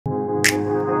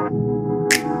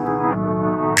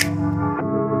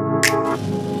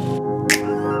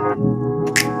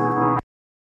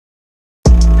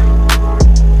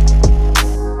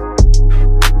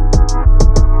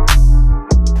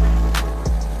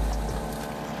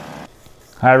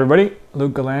Hi everybody,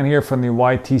 Luke Galan here from the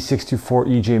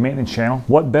YT624EJ maintenance channel.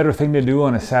 What better thing to do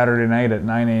on a Saturday night at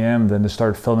 9 a.m. than to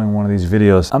start filming one of these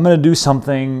videos. I'm going to do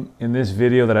something in this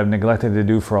video that I've neglected to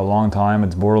do for a long time.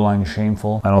 It's borderline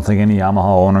shameful. I don't think any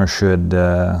Yamaha owner should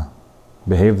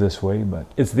behave this way, but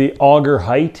it's the auger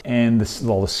height and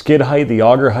the skid height, the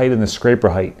auger height and the scraper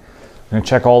height. I'm going to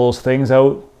check all those things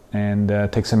out and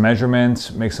take some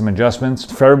measurements, make some adjustments.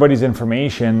 For everybody's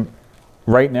information,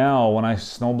 right now, when I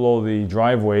snowblow the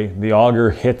driveway, the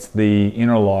auger hits the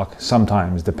interlock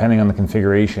sometimes, depending on the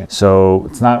configuration. So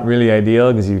it's not really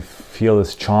ideal because you feel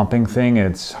this chomping thing.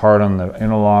 It's hard on the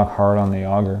interlock, hard on the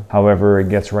auger. However, it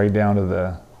gets right down to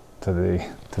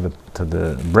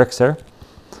the bricks there.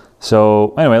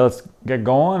 So anyway, let's get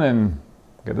going and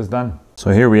get this done.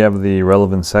 So here we have the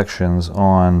relevant sections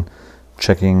on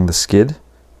checking the skid.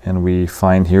 And we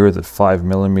find here that 5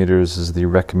 millimeters is the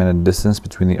recommended distance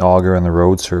between the auger and the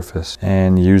road surface.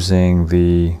 And using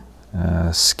the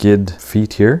skid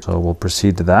feet here, so we'll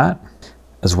proceed to that.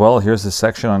 As well, here's the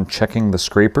section on checking the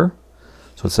scraper.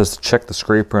 So it says to check the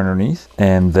scraper underneath,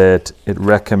 and that it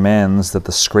recommends that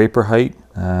the scraper height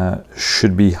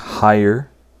should be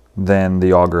higher than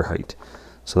the auger height.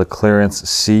 So the clearance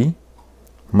C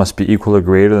must be equal or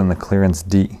greater than the clearance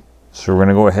D. So we're going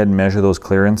to go ahead and measure those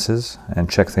clearances and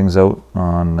check things out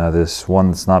on this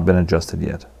one that's not been adjusted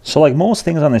yet. So like most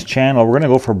things on this channel, we're going to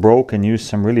go for broke and use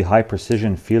some really high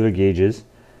precision feeler gauges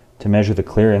to measure the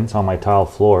clearance on my tile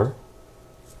floor.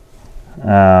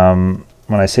 When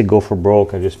I say go for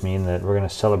broke, I just mean that we're going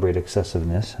to celebrate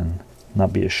excessiveness and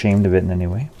not be ashamed of it in any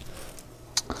way.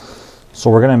 So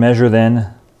we're going to measure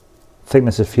then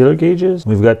thickness of feeler gauges.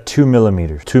 We've got 2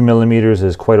 millimeters. 2 millimeters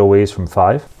is quite a ways from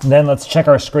 5. Then let's check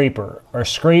our scraper. Our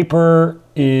scraper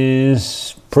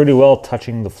is pretty well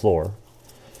touching the floor,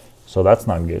 so that's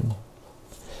not good.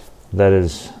 That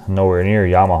is nowhere near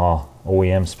Yamaha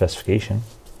OEM specification.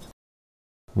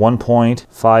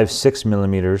 1.56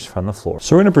 millimeters from the floor.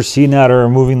 So we're going to proceed now to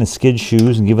removing the skid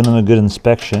shoes and giving them a good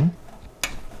inspection.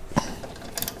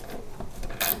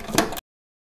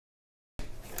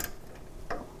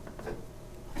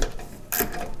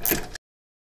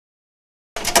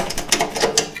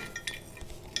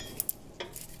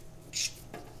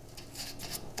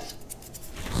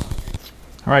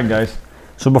 Alright guys,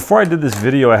 so before I did this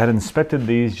video I had inspected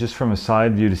these just from a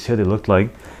side view to see how they looked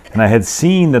like, and I had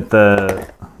seen that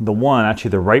the one,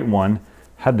 actually the right one,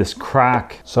 had this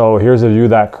crack. So here's a view of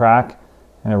that crack,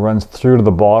 and it runs through to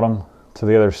the bottom to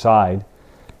the other side,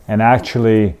 and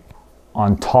actually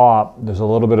on top there's a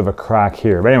little bit of a crack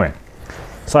here. But anyway,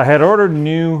 so I had ordered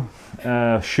new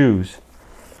shoes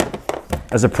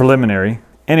as a preliminary.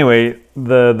 Anyway,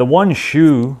 the one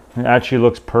shoe actually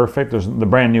looks perfect. The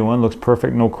brand new one looks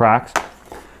perfect, no cracks.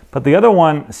 But the other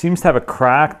one seems to have a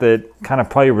crack that kind of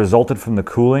probably resulted from the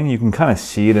cooling. You can kind of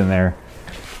see it in there.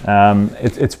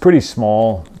 It's pretty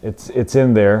small. It's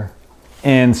in there.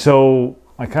 And so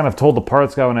I kind of told the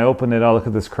parts guy when I opened it, oh, look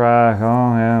at this crack.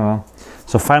 Oh, yeah, well.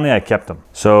 So finally I kept them.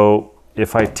 So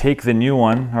if I take the new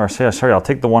one, or sorry, I'll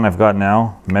take the one I've got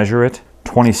now, measure it,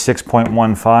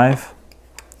 26.15.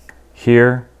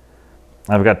 Here,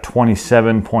 I've got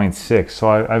 27.6, so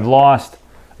I've lost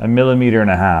 1.5 millimeters.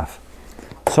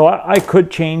 So I could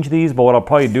change these, but what I'll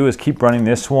probably do is keep running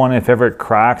this one. If ever it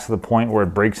cracks to the point where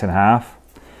it breaks in half,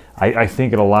 I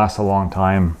think it'll last a long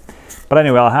time. But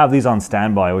anyway, I'll have these on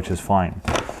standby, which is fine.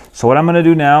 So what I'm going to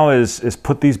do now is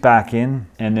put these back in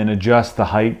and then adjust the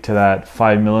height to that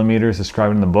 5 millimeters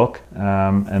described in the book,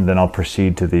 and then I'll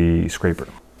proceed to the scraper.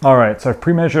 All right, so I've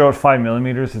pre-measured out 5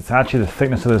 millimeters. It's actually the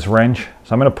thickness of this wrench.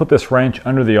 So I'm going to put this wrench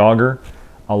under the auger.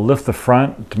 I'll lift the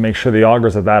front to make sure the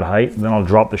auger's at that height, and then I'll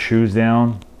drop the shoes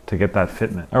down to get that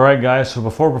fitment. All right, guys, so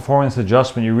before performing this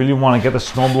adjustment, you really want to get the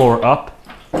snowblower up,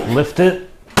 lift it,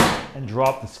 and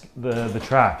drop the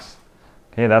tracks.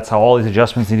 Okay, that's how all these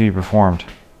adjustments need to be performed.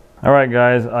 All right,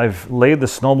 guys, I've laid the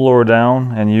snowblower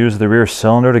down and used the rear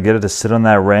cylinder to get it to sit on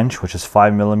that wrench, which is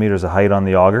 5 millimeters of height on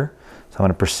the auger. So I'm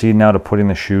going to proceed now to putting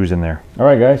the shoes in there. All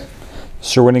right, guys.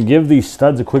 So we're going to give these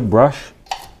studs a quick brush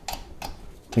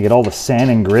to get all the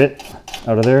sand and grit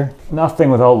out of there. Nothing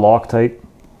without Loctite,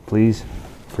 please,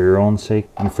 for your own sake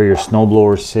and for your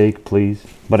snowblower's sake, please.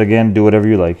 But again, do whatever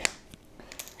you like.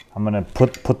 I'm going to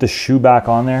put the shoe back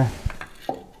on there.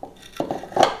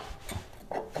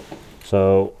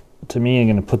 So to me, I'm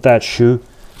going to put that shoe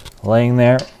laying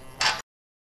there.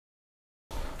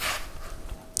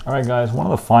 All right, guys, one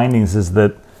of the findings is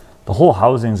that the whole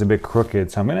housing is a bit crooked.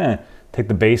 So I'm going to take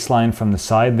the baseline from the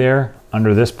side there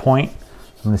under this point.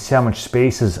 I'm going to see how much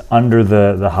space is under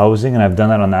the housing, and I've done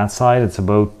that on that side. It's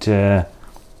about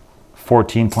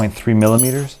 14.3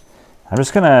 millimeters. I'm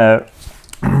just going to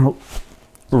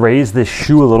raise this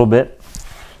shoe a little bit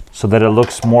so that it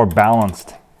looks more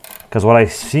balanced. Because what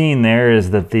I've seen there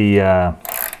is that the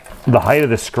height of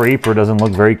the scraper doesn't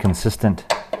look very consistent.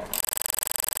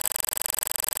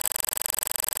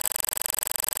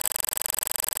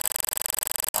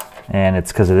 And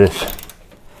it's because of this.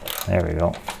 There we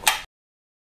go.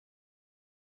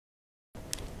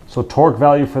 So torque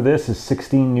value for this is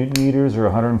 16 Newton meters or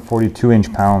 142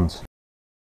 inch-pounds.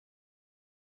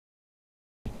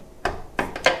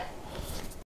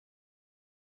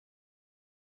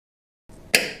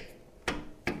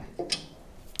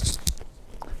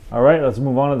 All right, let's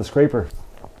move on to the scraper.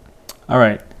 All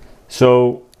right,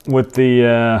 so with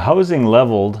the housing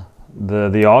leveled,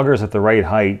 the auger's at the right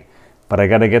height, but I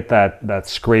gotta get that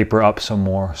scraper up some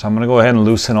more. So I'm gonna go ahead and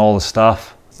loosen all the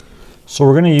stuff. So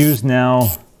we're gonna use now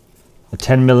a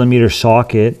 10mm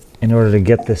socket in order to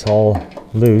get this all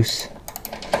loose.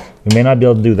 We may not be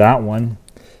able to do that one.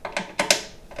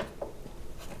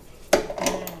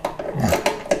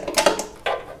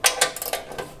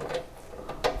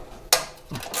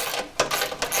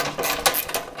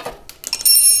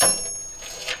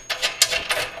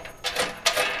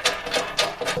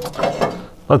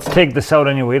 Let's take this out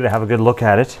anyway to have a good look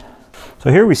at it.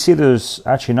 So here we see there's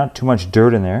actually not too much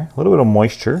dirt in there, a little bit of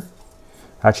moisture.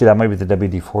 Actually, that might be the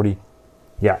WD-40.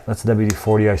 Yeah, that's the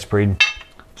WD-40 I sprayed.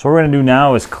 So what we're gonna do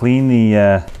now is clean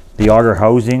the auger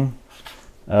housing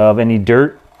of any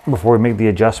dirt before we make the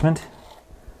adjustment.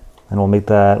 And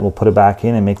we'll put it back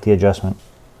in and make the adjustment.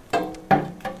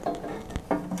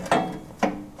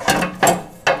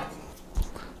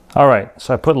 All right,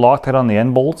 so I put Loctite on the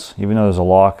end bolts, even though there's a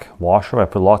lock washer. I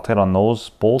put Loctite on those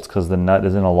bolts because the nut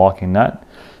isn't a locking nut.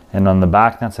 And on the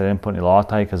back nuts, I didn't put any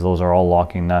Loctite because those are all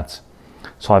locking nuts.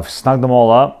 So I've snugged them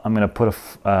all up. I'm gonna put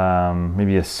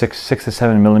maybe a 6 to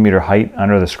 7mm height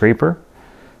under the scraper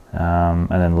and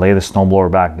then lay the snowblower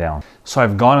back down. So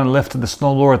I've gone and lifted the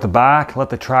snowblower at the back, let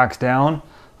the tracks down.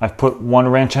 I've put one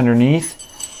wrench underneath.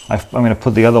 I'm gonna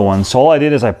put the other one. So all I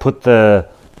did is I put the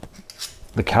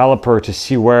caliper to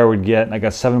see where I would get. I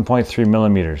got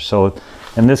 7.3mm. So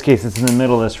in this case, it's in the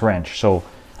middle of this wrench. So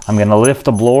I'm gonna lift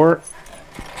the blower,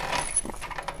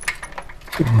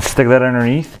 stick that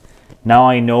underneath. Now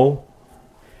I know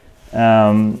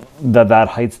that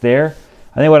height's there.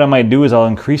 I think what I might do is I'll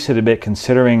increase it a bit,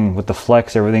 considering with the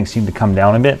flex, everything seemed to come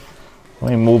down a bit. Let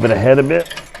me move it ahead a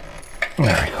bit.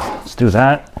 There we go. Let's do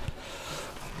that.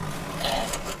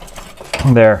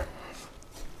 There.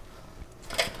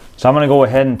 So I'm gonna go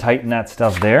ahead and tighten that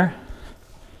stuff there.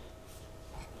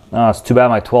 Oh, it's too bad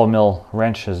my 12mm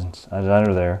wrench is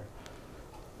under there.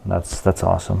 That's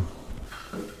awesome.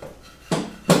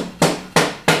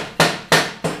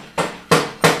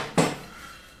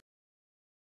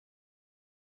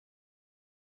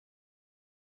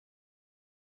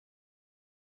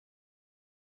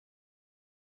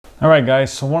 All right,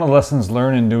 guys, so one of the lessons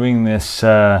learned in doing this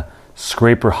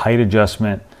scraper height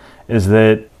adjustment is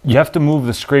that you have to move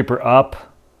the scraper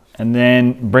up and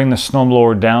then bring the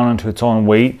snowblower down into its own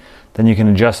weight. Then you can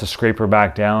adjust the scraper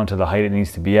back down to the height it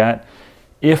needs to be at.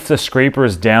 If the scraper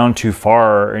is down too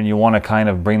far and you want to kind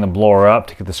of bring the blower up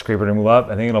to get the scraper to move up,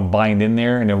 I think it'll bind in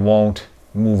there and it won't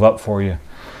move up for you.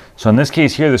 So in this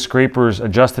case here, the scraper's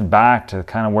adjusted back to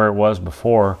kind of where it was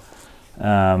before.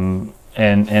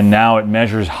 And now it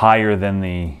measures higher than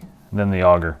the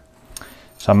auger.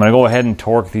 So I'm going to go ahead and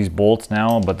torque these bolts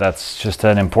now, but that's just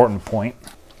an important point.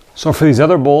 So for these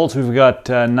other bolts, we've got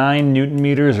 9 Newton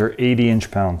meters or 80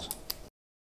 inch-pounds.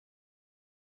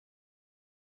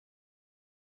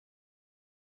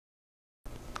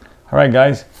 All right,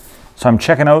 guys. So I'm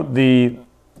checking out the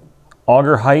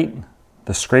auger height,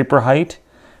 the scraper height,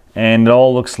 and it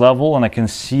all looks level, and I can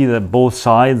see that both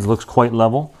sides looks quite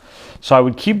level. So I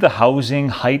would keep the housing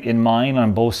height in mind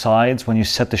on both sides when you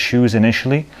set the shoes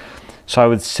initially. So I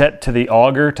would set to the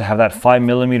auger to have that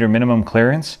 5mm minimum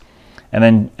clearance,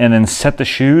 and then set the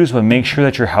shoes, but make sure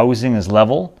that your housing is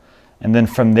level. And then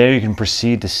from there you can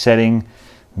proceed to setting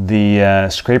the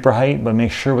scraper height, but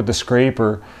make sure with the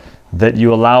scraper that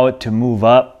you allow it to move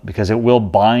up, because it will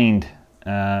bind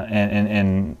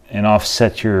and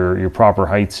offset your proper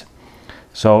heights.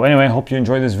 So anyway, I hope you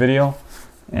enjoyed this video,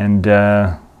 and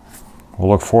we'll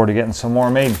look forward to getting some more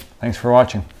made. Thanks for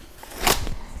watching.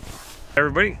 Hey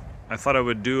everybody, I thought I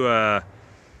would do a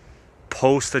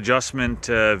post-adjustment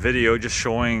video just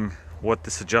showing what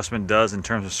this adjustment does in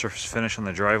terms of surface finish on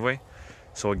the driveway.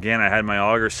 So again, I had my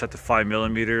auger set to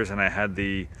 5mm, and I had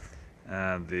the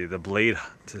blade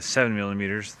to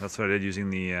 7mm. That's what I did using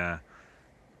the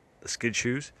skid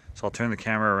shoes. So I'll turn the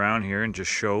camera around here and just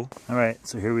show. All right,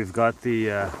 so here we've got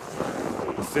the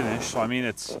finish. So I mean,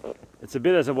 it's It's a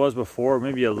bit as it was before,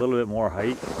 maybe a little bit more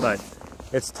height, but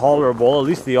it's tolerable. At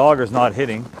least the auger's not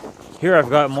hitting. Here I've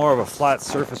got more of a flat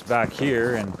surface back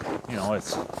here, and you know,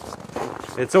 it's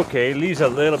okay. It leaves a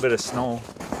little bit of snow.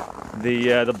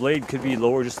 The blade could be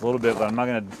lower just a little bit, but I'm not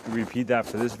going to repeat that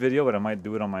for this video, but I might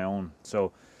do it on my own.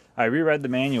 So I reread the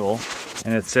manual,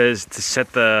 and it says to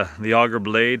set the auger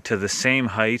blade to the same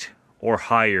height or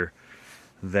higher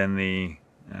than the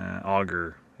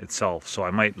auger itself. So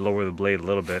I might lower the blade a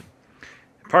little bit.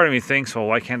 Part of me thinks, well,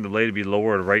 why can't the blade be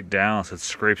lowered right down so it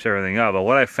scrapes everything up? But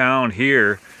what I found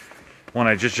here when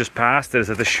I just passed it is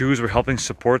that the shoes were helping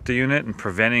support the unit and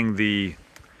preventing the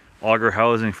auger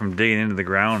housing from digging into the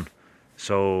ground.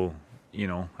 So, you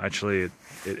know, actually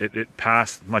it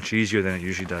passed much easier than it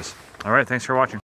usually does. All right, thanks for watching.